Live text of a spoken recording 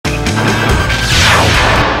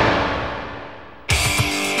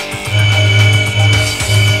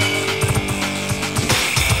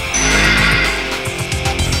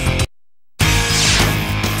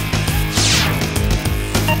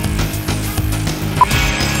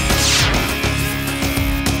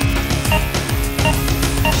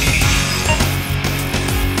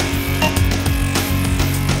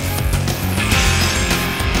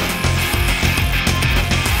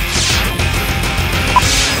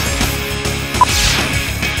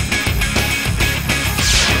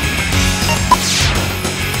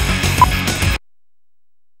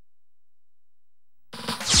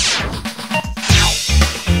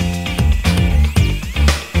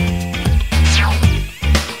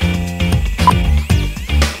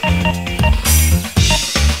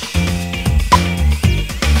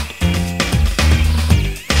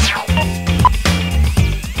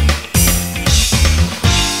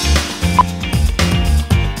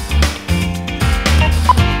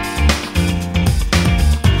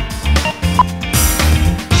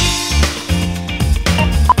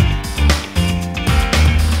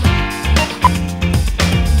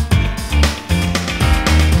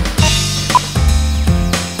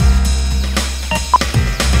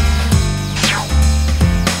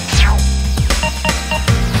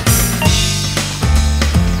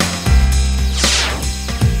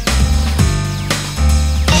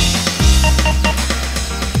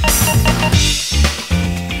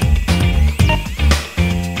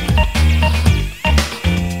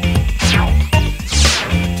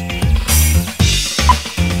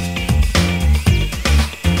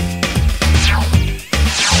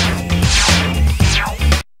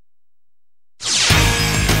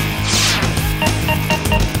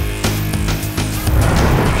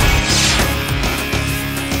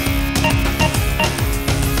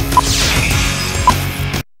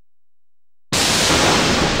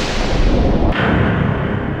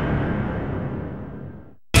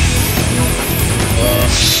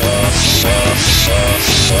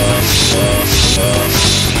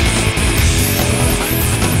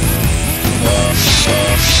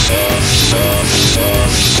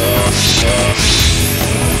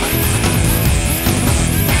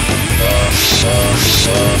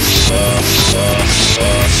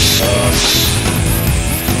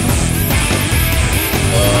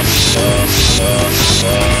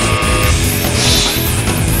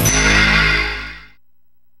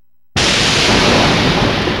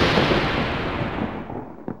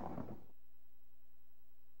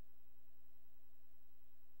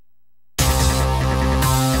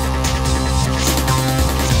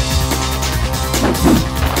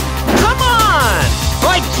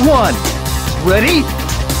one, ready,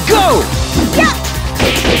 go! Yeah!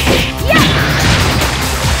 Yeah!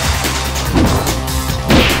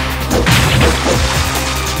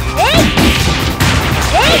 Hey!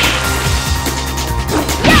 Hey!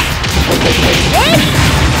 Yeah! Hey!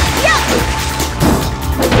 Yeah!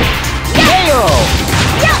 KO!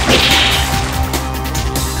 Yeah!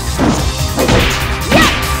 Yeah!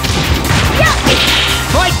 Yeah!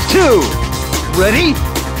 Fight two, ready,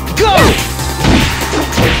 go!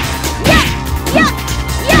 Yeah! Yeah!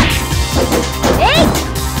 Yeah! Hey!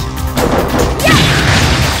 Yeah!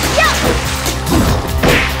 Yeah!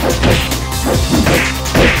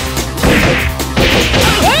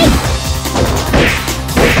 Hey!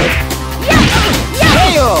 Yeah! Yeah!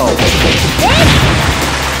 KO! Hey!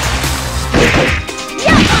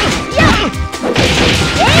 Yeah! Yeah!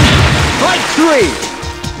 Hey! Fight three,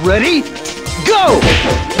 ready, go!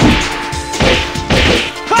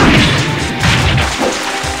 Ha!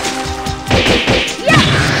 Yeah!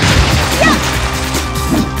 Yeah!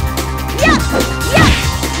 Yeah! Yeah!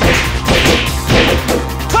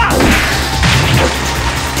 Ha!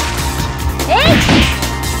 Hey!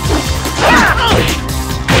 Yeah!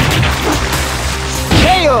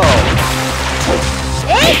 KO!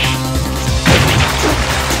 Hey!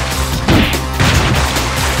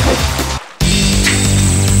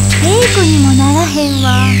 稽古にもならへんわ。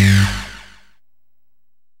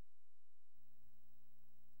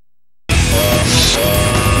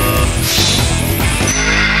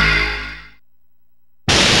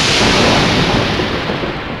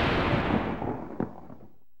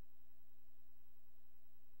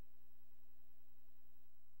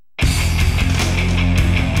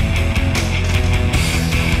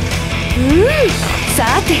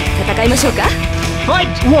さて戦いましょうか。 Fight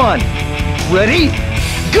one, ready,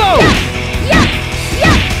 go! Yeah!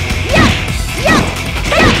 Yeah! Yeah! Yeah! Yeah!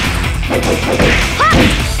 Ha!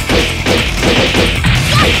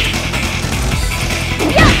 Yeah!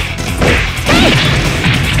 Yeah! Hey!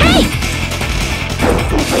 Hey!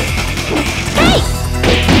 Hey!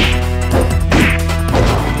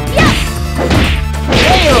 Yeah!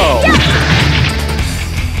 KO! Yeah!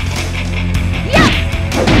 Yeah!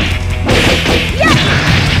 Yeah!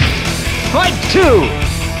 Fight two,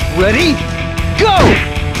 ready, go!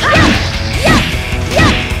 Yeah! Yeah!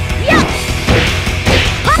 Yeah! Yeah!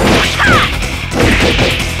 Ha! Ha!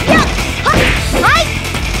 Yeah! Ha! Hai!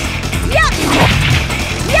 Yeah!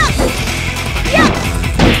 Yeah! Yeah!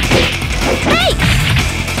 Hey!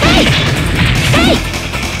 Hey! Hey!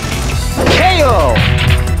 KO!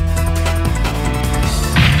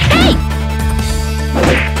 Hey!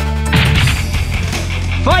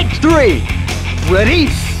 Fight three, ready,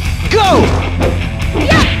 go!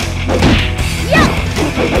 Yeah! Yeah!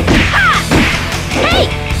 Ha! Hey!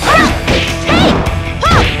 Ha! Hey!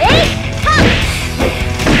 Ha! Hey! Ha!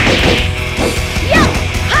 Yeah!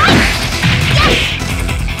 Ha! Yeah!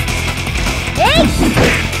 Hey!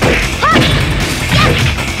 Ha! Yeah!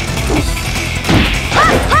 Ha!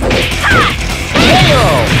 Ha! Ha! KO!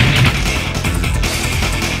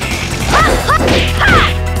 Ha! Ha! Ha!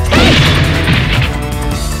 Hey!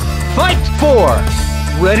 Fight four,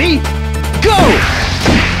 ready, go!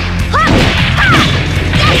 Ha! Ha!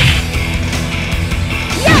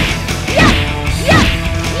 Yeah! Yeah! Yeah! Yeah!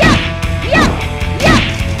 Yeah! Yeah!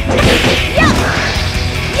 Yeah!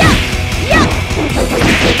 Yeah! Yeah!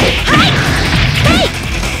 Hi! Hey!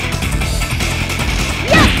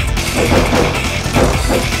 Yeah!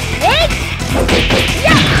 Hey!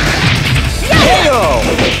 Yeah! Yeah! KO!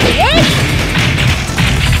 Hey!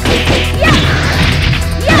 Yeah!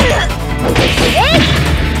 Yeah! Hey!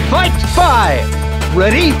 Fight five,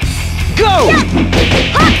 ready, go!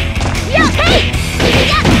 Ha! Yeah! Hey!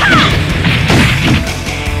 Yeah! Ha!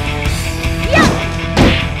 Yeah!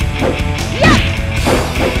 Yeah!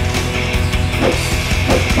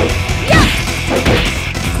 Yeah!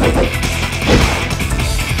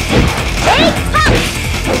 Hey! Ha!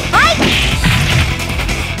 Hai!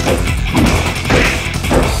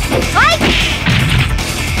 Hai!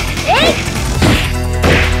 Hey!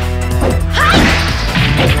 Hai!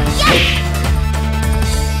 Yeah!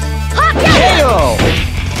 Ha! Yeah! KO!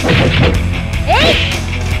 Hey!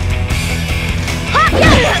 Ha!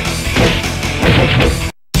 Yeah!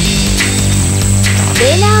 出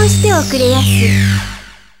直しておくれやす。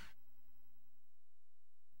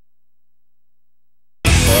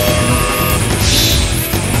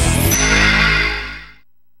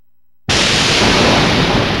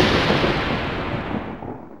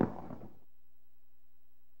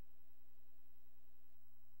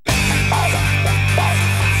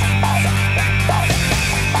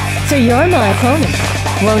So you're my opponent.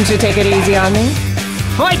 Won't you take it easy on me?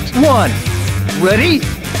 Fight one, ready,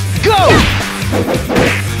 Go!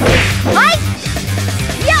 はい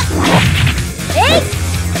やえい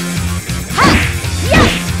はや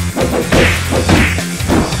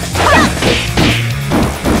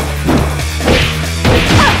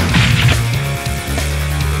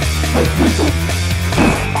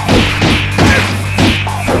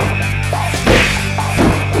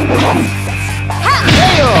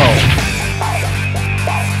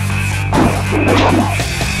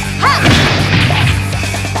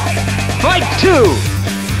Fight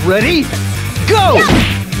 2! Ready? Go!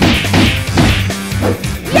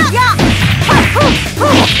ややはふふ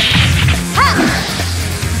は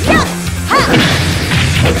やは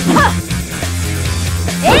は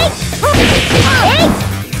えいふえい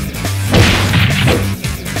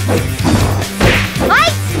はい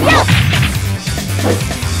や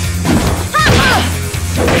は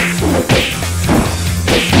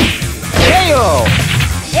KO!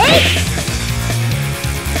 えい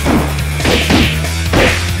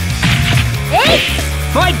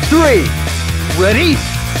Fight 3! Ready?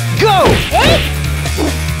 Go! えい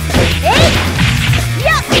えい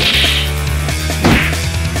や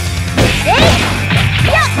えい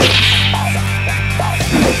や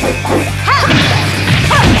は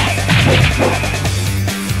は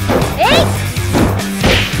え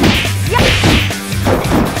いや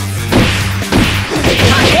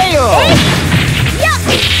KO! や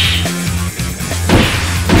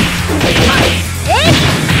え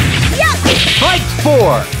いや Fight 4!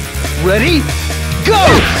 Ready? Go!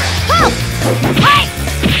 ははい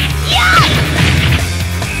やや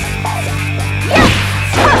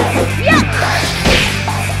はや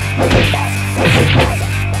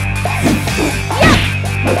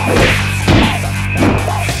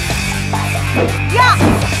や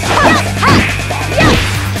はや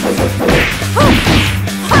ふ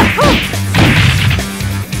はふ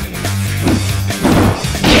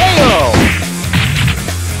KO!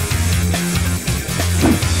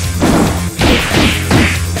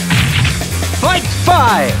 Fight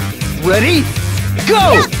 5! Ready? Go!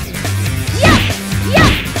 やや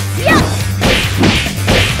やは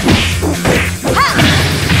は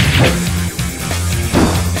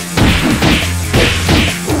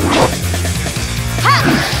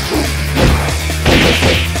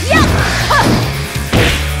やは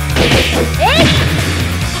えい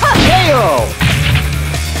は KO!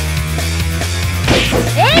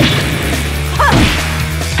 えいは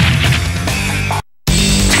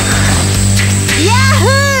ヤッホ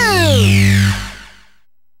ー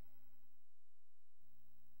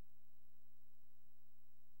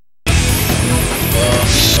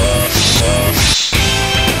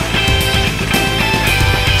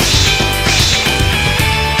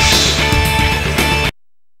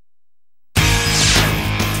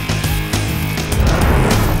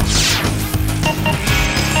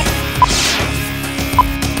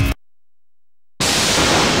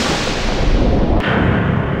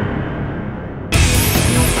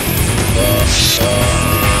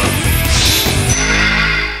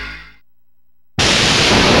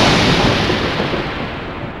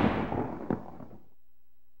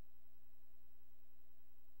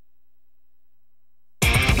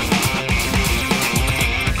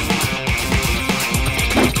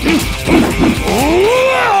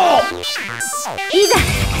いざ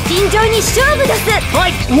尋常に勝負です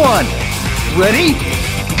Fight 1! Ready?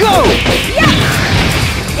 Go! や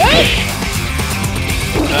え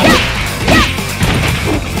いやや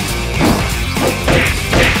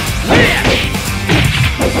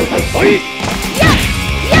はいや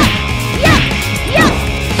ややや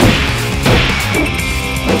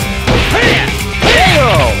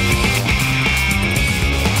KO!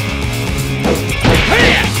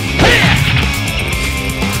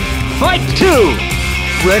 Fight 2!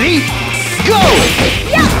 Ready? Go!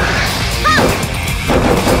 やは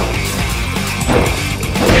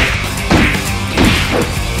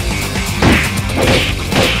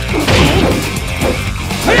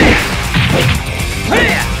や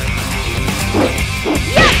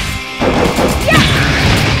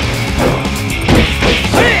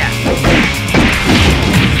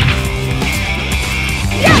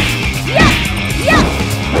やややや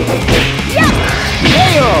や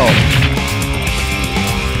KO!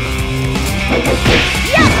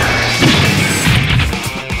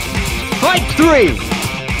 Fight 3!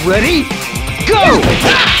 Ready? Go!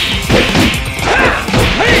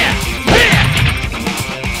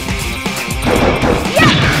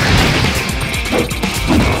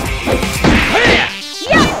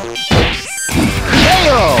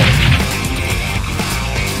 KO!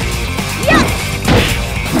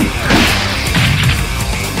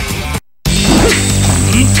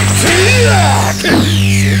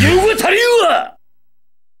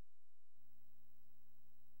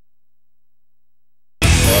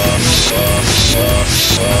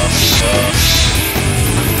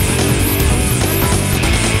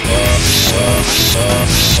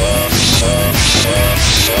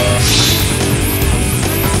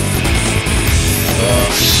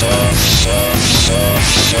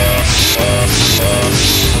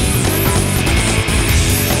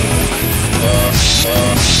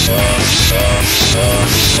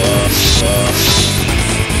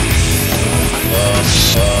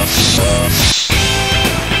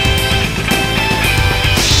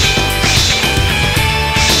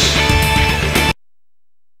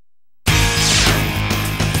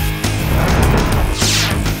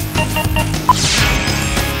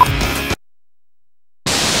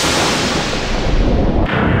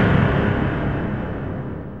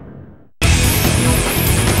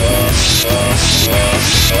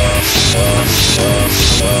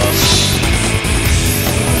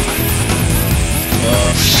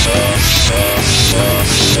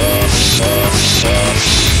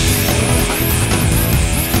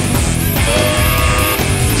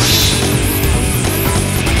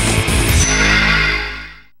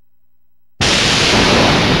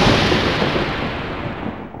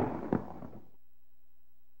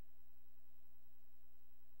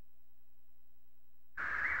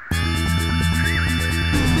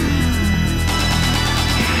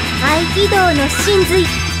 義道の真髄披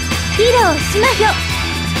露しまひょ。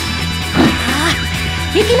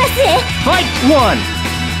行きますえ。 Fight 1.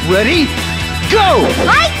 Ready? Go!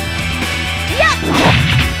 はい。やっやっ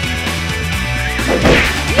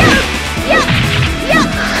やっやっ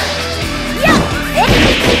やっえ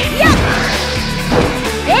やっ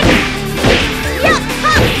えやっ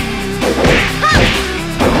はっはっ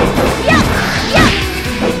やっやっ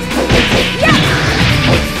やっ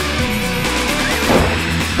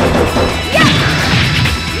やっ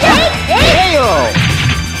ええ KO!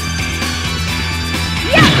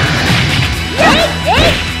 やっえ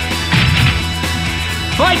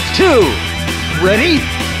Fight 2. Ready?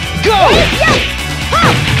 Go! やっは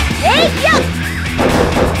っえやっやっ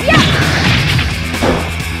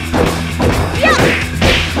や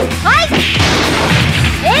っはい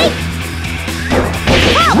えい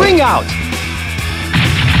はっ Ring out!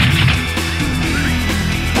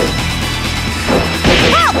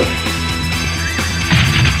 はっ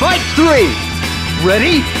Fight 3.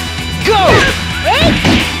 Ready? Go! えい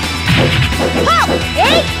はっえ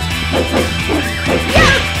いや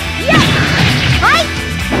っやっはい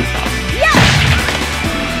やっ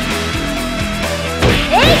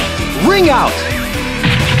えい Ring out!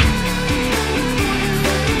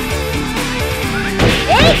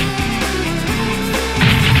 えい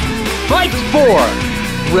Fight 4.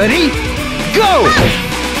 Ready? Go!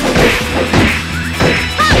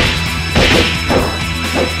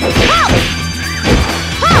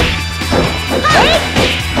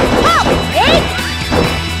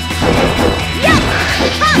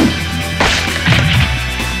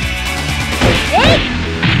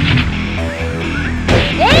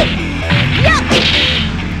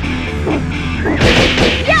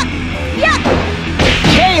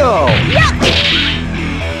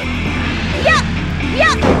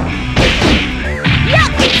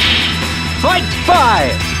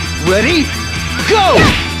 5. Ready? Go!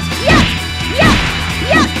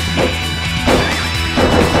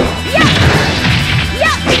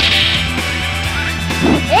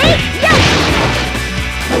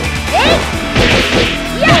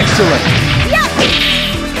 Excellent!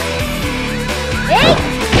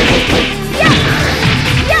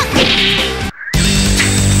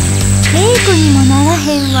 稽古にもなら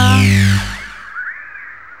へんわ。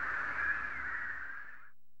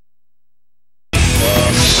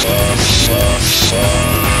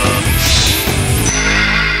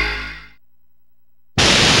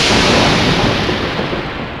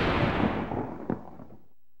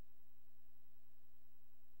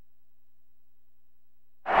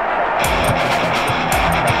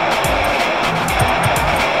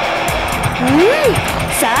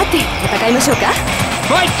さて戦いましょうか。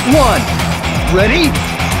 Fight 1. Ready?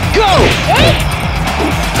 Go!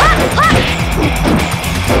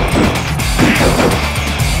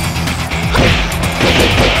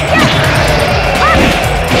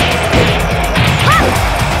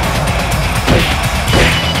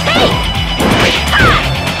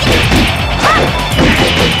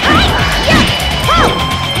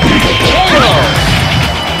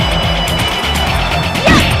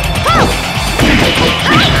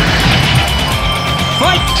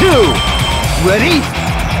 2. Ready?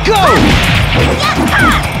 Go!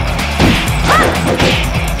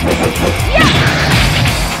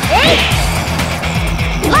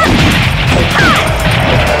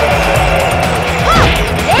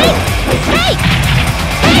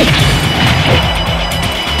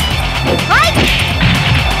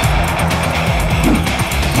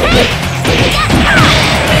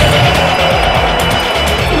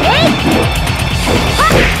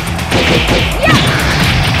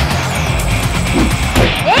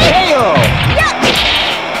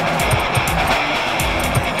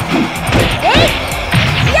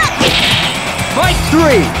 Fight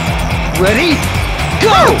 3. Ready?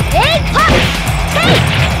 Go!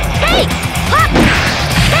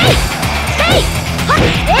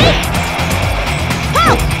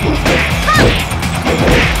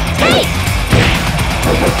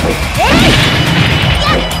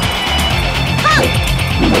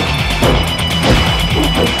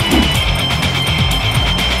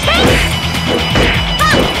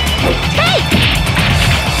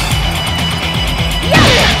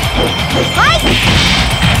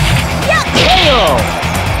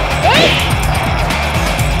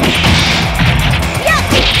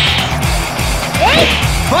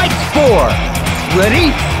 Fight 4.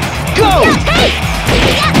 Ready? Go!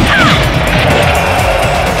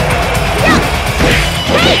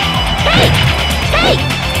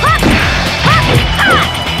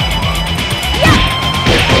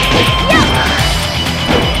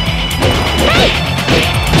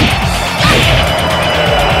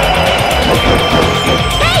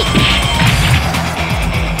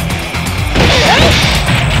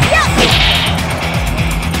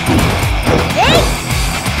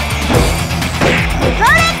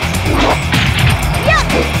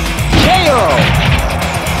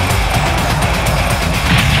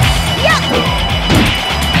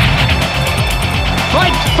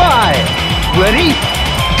 Ready?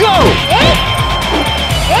 Go!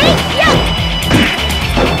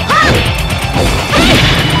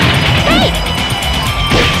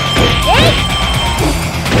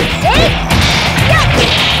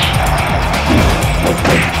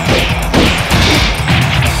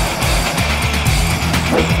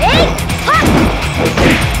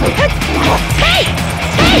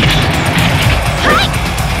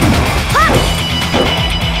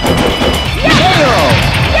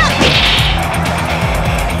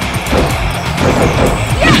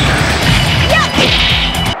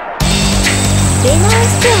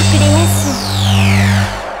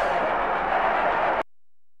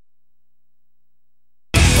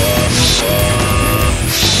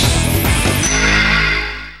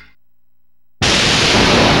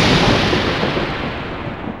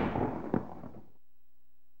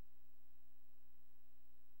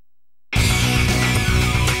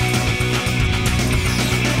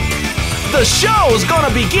 The show's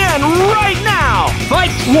gonna begin right now! Fight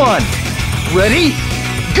 1! Ready?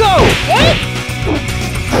 Go!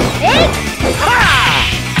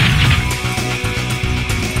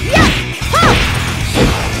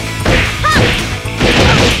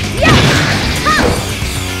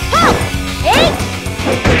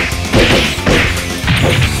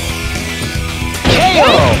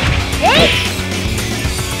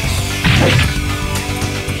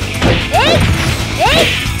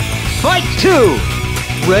 Fight 2!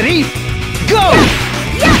 Ready? Go!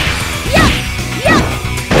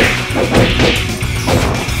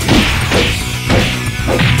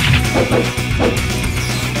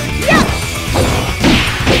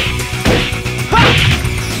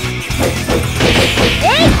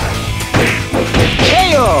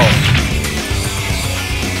 KO!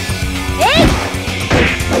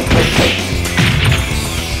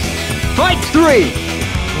 Fight 3!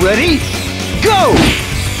 Ready? Go!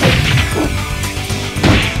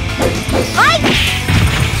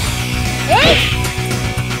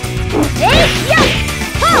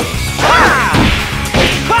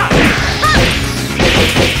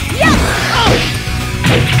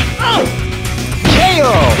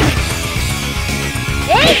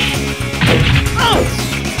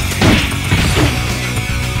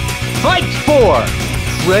 Fight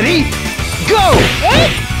 4! Ready? Go!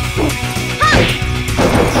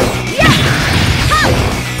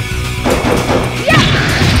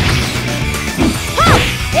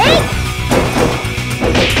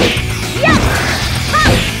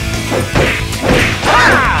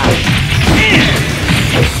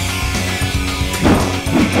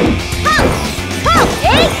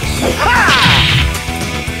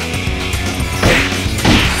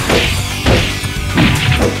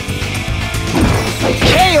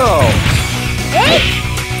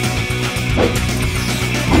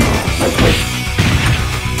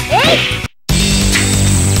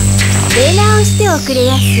遅れ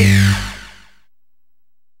やす。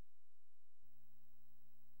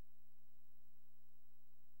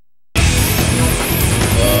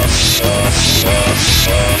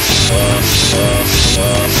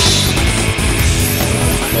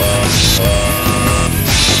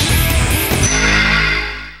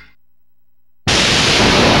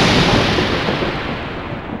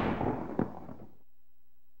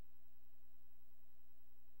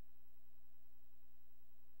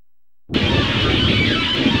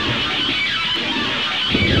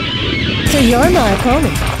You're my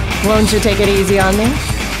opponent. Won't you take it easy on me?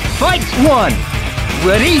 Fight 1!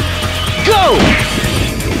 Ready? Go!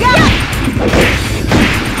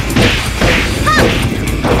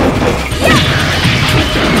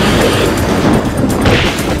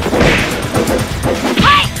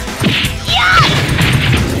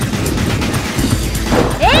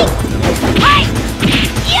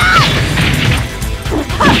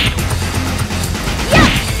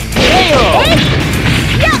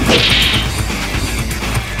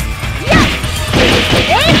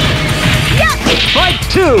 Fight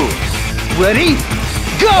 2! Ready?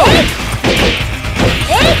 Go!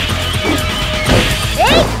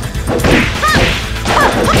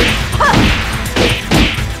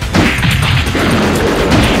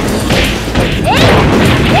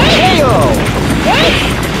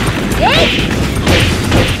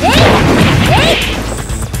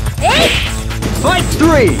 Fight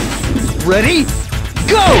 3! Ready?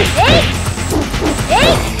 Go!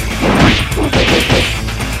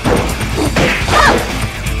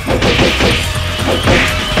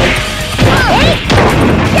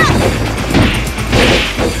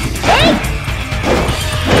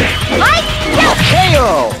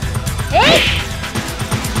 KO!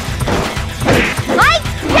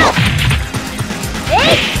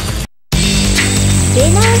 出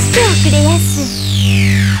直しておくれやす。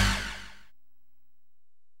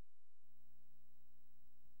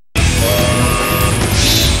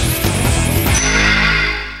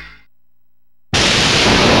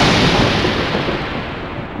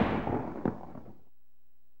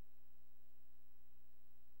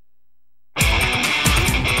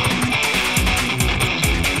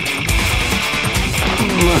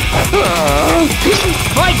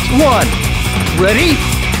Fight 1. Ready?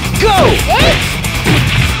 Go!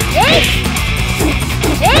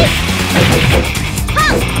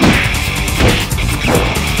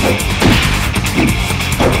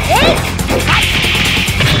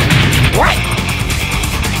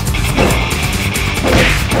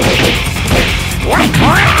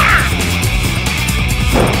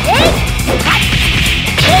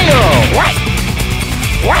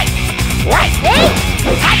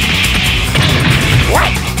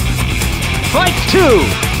 Fight 2.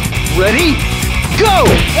 Ready? Go!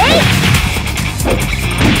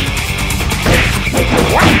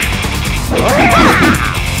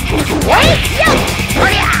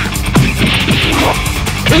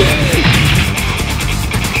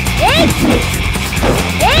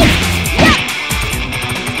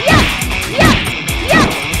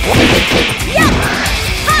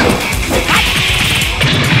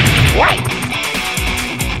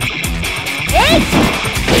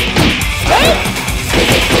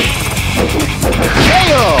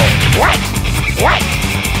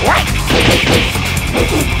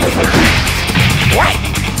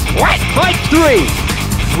 Fight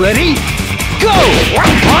 3. Ready?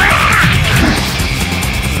 Go!